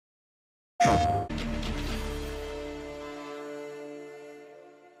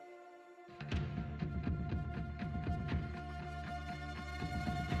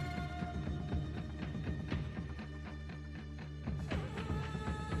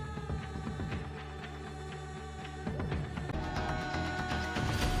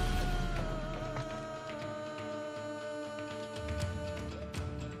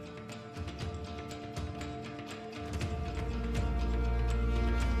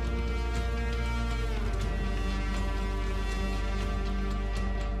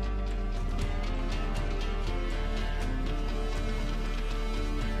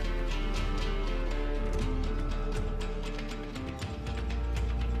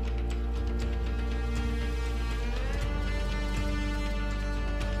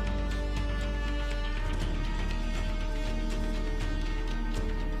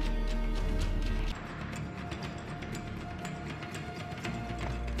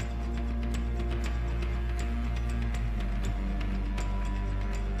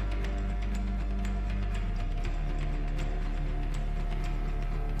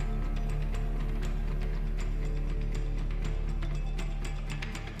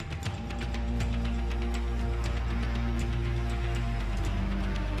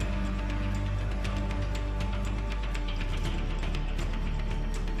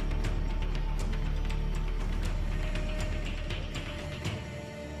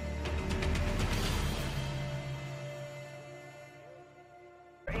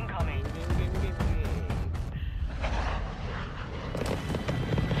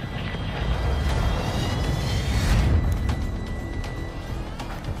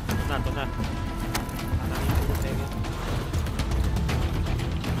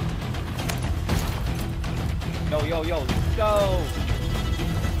Yo, let's go!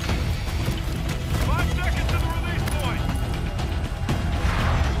 5 seconds to the release point!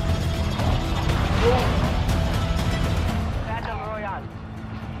 Battle Royale.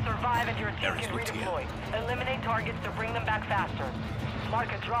 Survive and your team can redeploy. Eliminate targets to bring them back faster.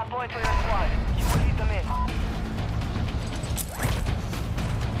 Mark a drop point for your squad. You will lead them in.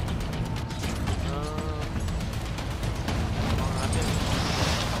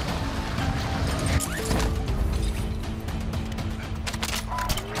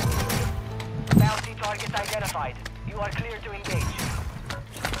 Bounty target identified. You are clear to engage.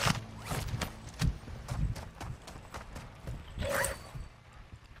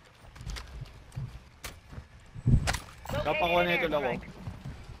 Kapakuha na ito lang ako.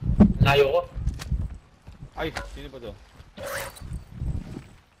 Layo ko. Ay, sino ba to?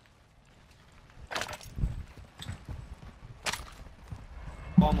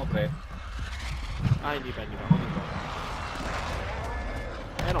 Kuha mo, pre. Ah, hindi pa.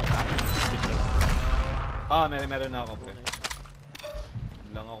 Meron ka? Ah, meron na ako, pre.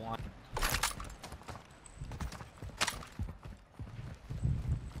 Lang ako nga.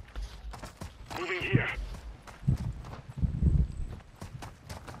 Moving here.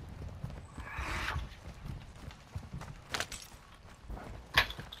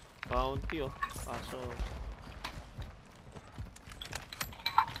 Bounty oh. Kaso...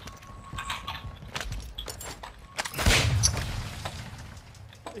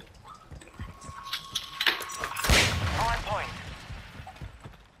 On point.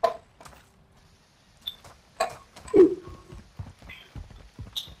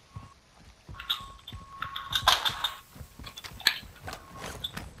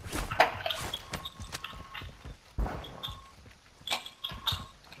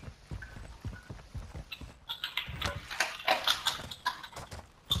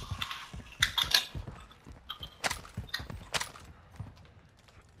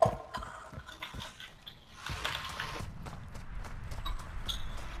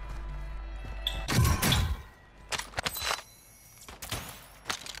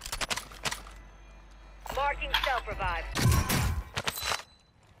 Marking self-revive.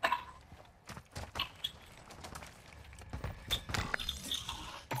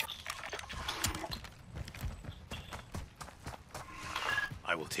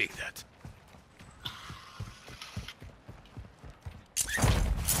 I will take that.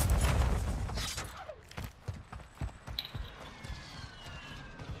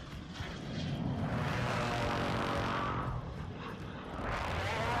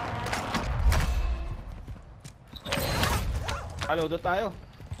 Halo, doon tayo.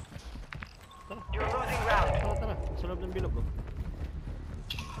 You're losing round. Tara. Sa loob ng bilog oh.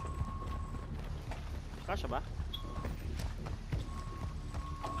 Kasya ba?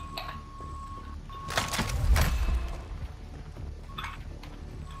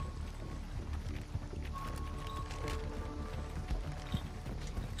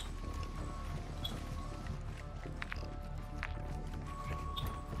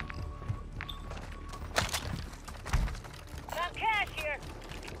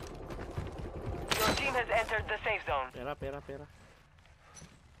 entered the safe zone. Pera.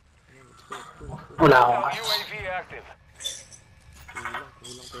 Ayan, let's go. Wala akong Hostile cash. UAV active.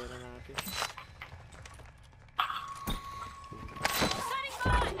 Kulang pera natin.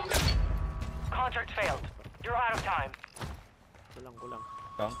 Contract failed. You're out of time. Kulang.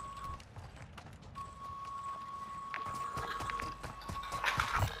 Kang.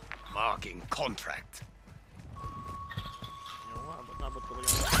 Marking contract. Ayaw nga, abot ko ba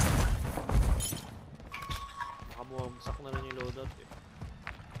lang. Baka bumagsak na rin yung loadout eh.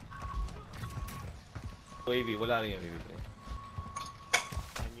 UAV, wala rin yung UAV.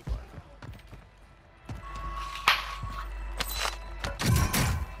 Hindi ko alam.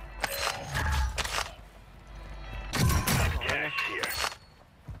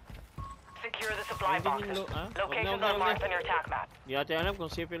 Secure the supply Hindi boxes. yung Locations are marked on your attack map. Hindi natin alam kung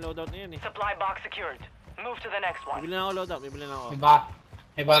safe yung loadout na yan eh. Supply box secured. Move to the next one. Bibili na ako loadout, bibili na ako.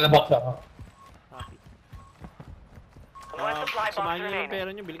 May ba na box ako? Saki. One supply box Samahan nyo yung remaining. pera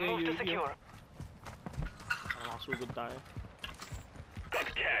nyo, bili kayo Move to UAV. secure. Para makasugod tayo. Got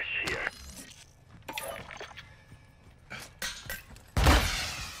cash here.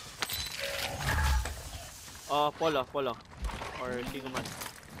 Polo. Or sino man.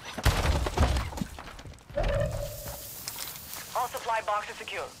 All supply boxes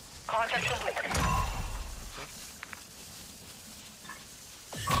secure. Contract complete.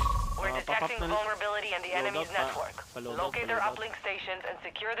 We're detecting vulnerability in the enemy's network. Locate their uplink stations and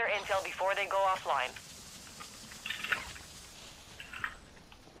secure their intel before they go offline.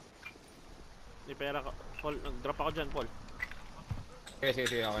 May pera ka. Paul, nag-drop ako dyan, Paul.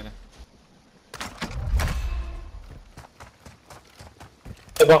 Sige, okay na.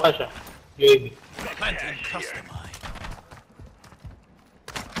 May ba cash ah? UAV. Planting customized.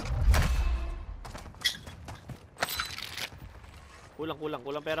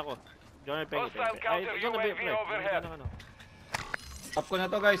 Kulang pera ko. Johnny, pengi. Hostile counter UAV overhead. Up ko na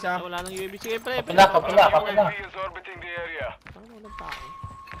to guys ha. Wala nang UAV. Sige, pre. Kapila. UAV is orbiting the area. Ano walang tao?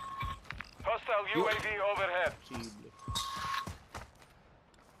 Hostile UAV overhead. Posible.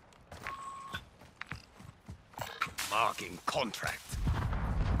 Marking contract.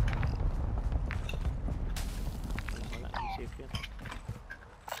 Wala, hindi safe yan.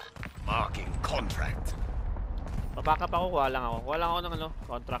 Marking contract. Pabackup ako, kuha lang ako ng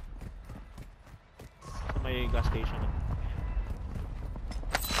contract. Sa may gas station.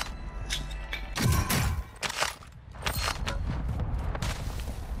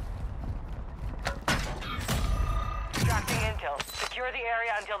 Extracting intel. Secure the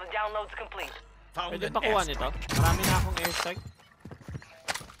area until the download's complete. Found Pwede an pa kuha nito? Marami na akong airstrike.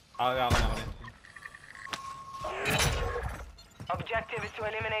 Ako na rin. Objective is to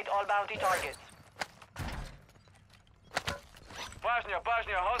eliminate all bounty targets.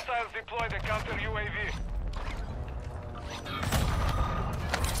 Pajnia, hostiles deploy the counter UAV.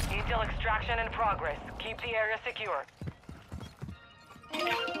 Intel extraction in progress. Keep the area secure.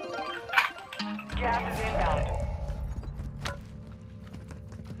 Gas is inbound.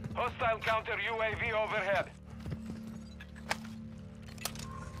 Hostile counter UAV overhead.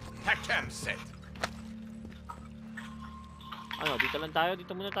 TACAM set. Ano,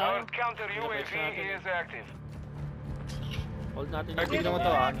 dito muna tayo. Our counter UAV is active. Hold natin Ay, tignan mo to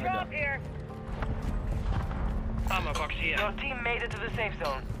ha. Your team made it to the safe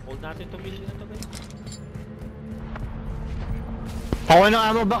zone. Hold natin itong building na to, guys. Ako ng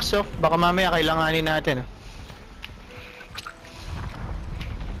ammo box oh, baka mamaya kailanganin natin.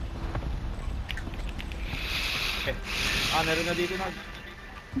 Meron na dito na.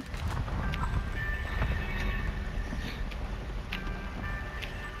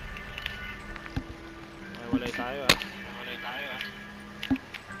 Ay, walay tayo ah.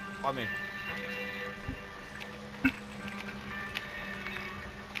 Kami.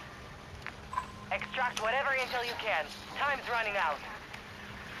 Extract whatever intel you can. Time's running out.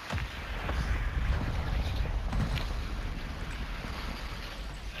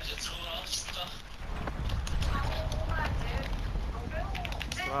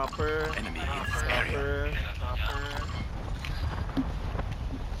 Proper. Enemy in this area.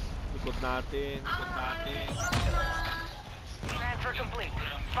 Likod natin. Transfer complete.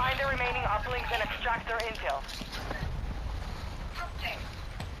 Find the remaining uplinks and extract their intel.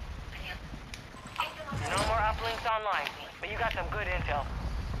 No more uplinks online, but you got some good intel.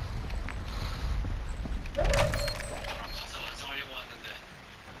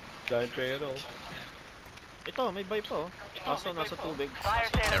 Dahil pero. Ito, may buy pa oh. Kaso nasa tubig. Fire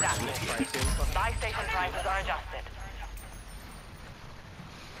sale is active. Buy station prices are adjusted.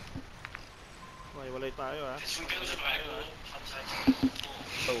 Ay, walay tayo ah.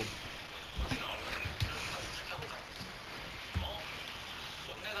 So.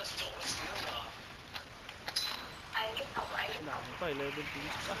 pa, 11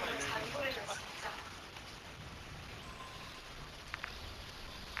 kills pa.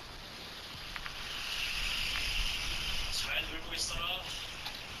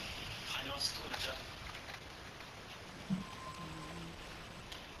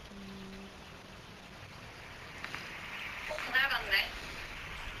 날갔네.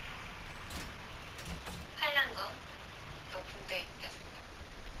 팔란 거 높은데.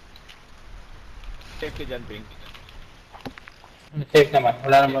 Check ka dyan, Pink. Safe naman.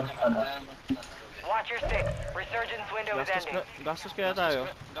 Wala naman ano. Watch your six. Resurgence window is ending. Gastos kaya tayo.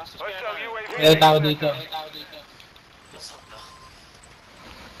 May tao dito.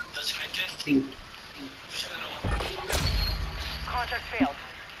 Contract failed.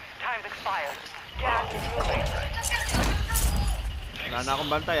 Time's expired. Gas is moving. Wala na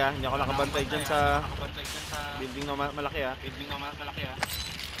akong bantay ah. Hindi ako nakabantay dyan sa building na malaki ah.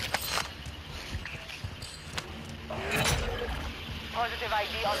 Positive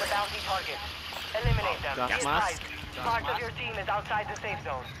ID on the bounty target. Eliminate them. Gas Be mask. advised, part of your team is outside the safe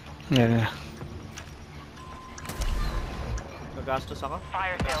zone. Yeah. Gagastos ako.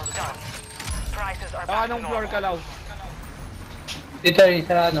 Fire sales done. Prices are Ah, back to anong floor normal. ka, Lau? Dito yung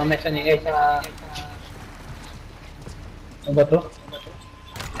sa ano, mesa ni sa... Ano ba to?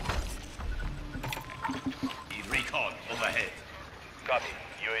 Recon overhead. Copy.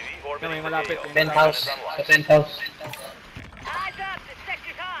 UAV Kaya may orbiting malapit. Penthouse. Sa penthouse. Eyes up, the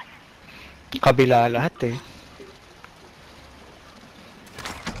sector's hot. Kabila lahat eh.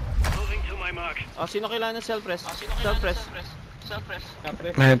 Moving to my mark. Oh, sino kailangan ng self-press? Self-press.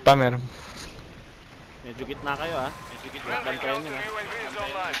 Kapre. Meron pa, meron. Medyo gitna kayo ah. Lakan kayo nyo ah.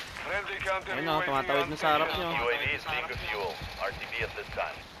 Ayun o, tumatawid na sa harap nyo. UAV is being refueled. RTB at this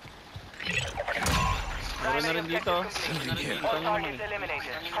time. Meron na rin dito. All targets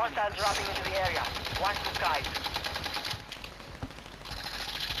eliminated. Hostiles dropping into the area. Watch the skies.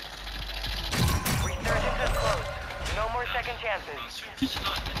 Resurgence is closed. No more second chances.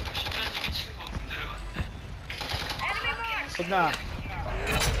 Huwag na.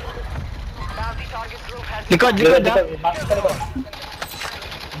 Bounty target group has Likod, likod ah. Base sa likod.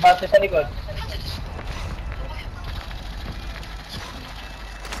 Base sa likod.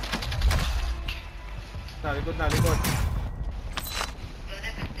 Likod na, likod. 너네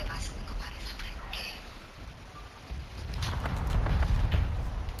갈때 맛있는 거 많이 사갈게.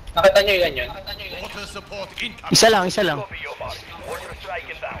 Nakita nyo yan yun? Water support incoming. Isa lang, isa lang. Copy your mark. Order strike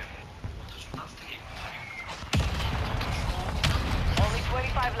inbound. only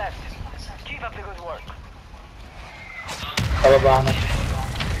 25 left. Keep up the good work. Kababa na.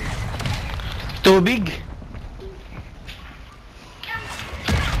 Tubig.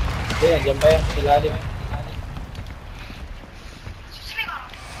 Ayan, dyan ba yan? Ilalim.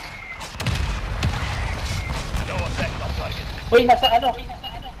 No effect on target. Uy, nasa ano?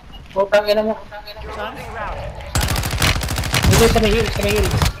 Putang ina mo. Closing round. Dito sa may hill, sa may hill.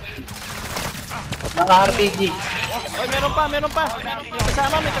 Naka-RPG. Oy, meron pa, meron pa.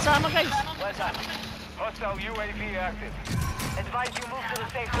 May kasama guys. Well done. Hostile UAV active. Advise you move to the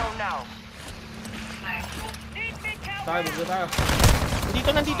safe zone now. Tayo, buglo tayo.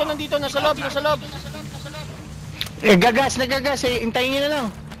 Nandito, nasa loob. Eh, nagagas eh. Hintayin nyo na lang.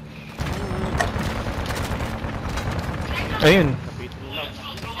 Ayun.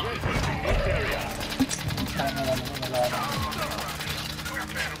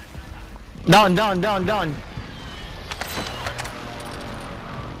 Down.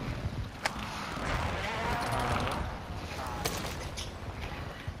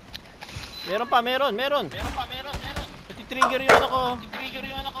 Meron. Nati-trigger yung ano ko.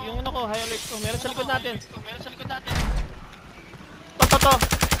 Yung ano ko, highlight ko. Meron sa likod natin. To.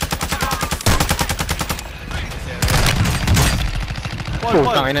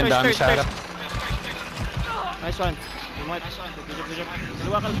 Putang ina, dami sa harap. Nice one. Good job.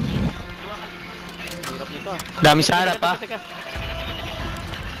 Dalawa ka. Hirap nito. Dami sa harap ah. Teka.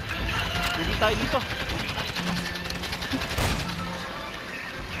 Hindi tayo dito.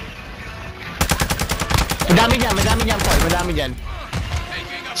 Madami dyan, Paul. Madami dyan.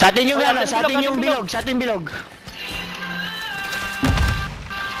 Sa atin yung ano, sa atin yung bilog.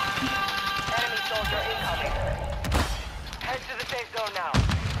 Enemy soldier incoming. Head to the safe zone now.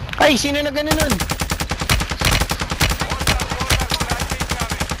 Ay, sino na gano'n nun?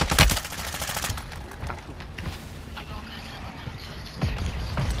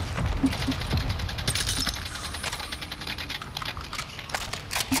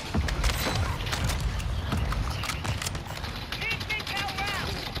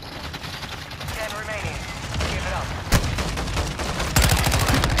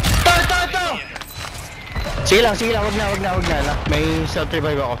 Sige lang, wag na. May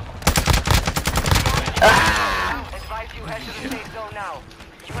self-revive ako. Advise you head to the safe zone now.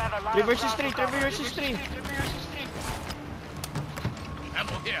 You have a lot 3 of versus ground 3, to 3 cover. versus 3.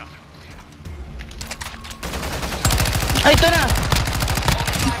 Ammo here. Ay, ito na!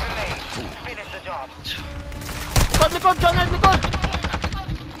 Five remain. Finish the job. Likod, John, likod!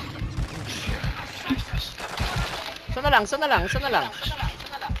 Sana lang.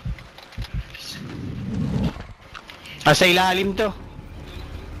 Sa ilalim to.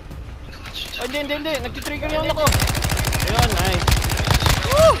 Oh, hindi. Nagtitrigger yung ako. Ayun, nice.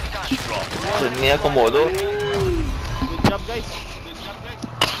 Doon niya komodo. Good job, guys.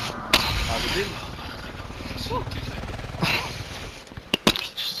 Sabi din.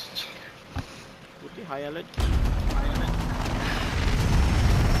 Buti, high alert.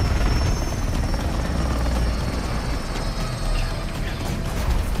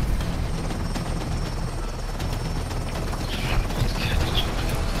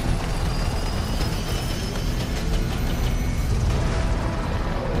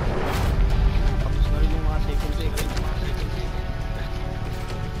 Tapos na rin yung mga second.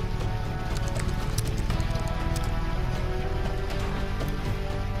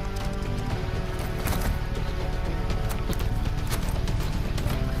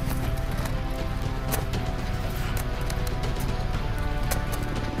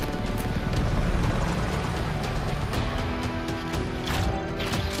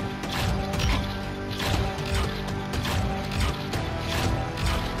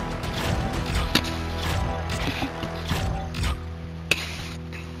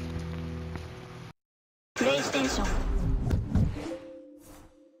 PlayStation